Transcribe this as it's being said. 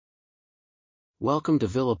Welcome to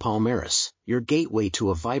Villa Palmeras, your gateway to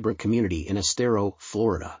a vibrant community in Estero,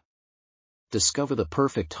 Florida. Discover the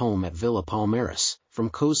perfect home at Villa Palmeras, from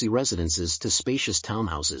cozy residences to spacious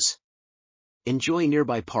townhouses. Enjoy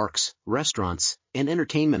nearby parks, restaurants, and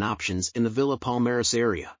entertainment options in the Villa Palmeras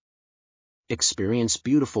area. Experience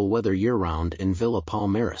beautiful weather year-round in Villa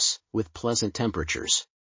Palmeras, with pleasant temperatures.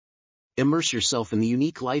 Immerse yourself in the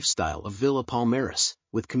unique lifestyle of Villa Palmeras,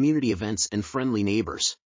 with community events and friendly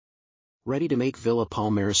neighbors. Ready to make Villa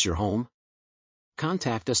Palmeras your home?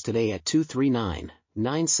 Contact us today at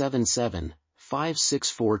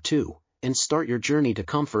 239-977-5642 and start your journey to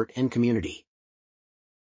comfort and community.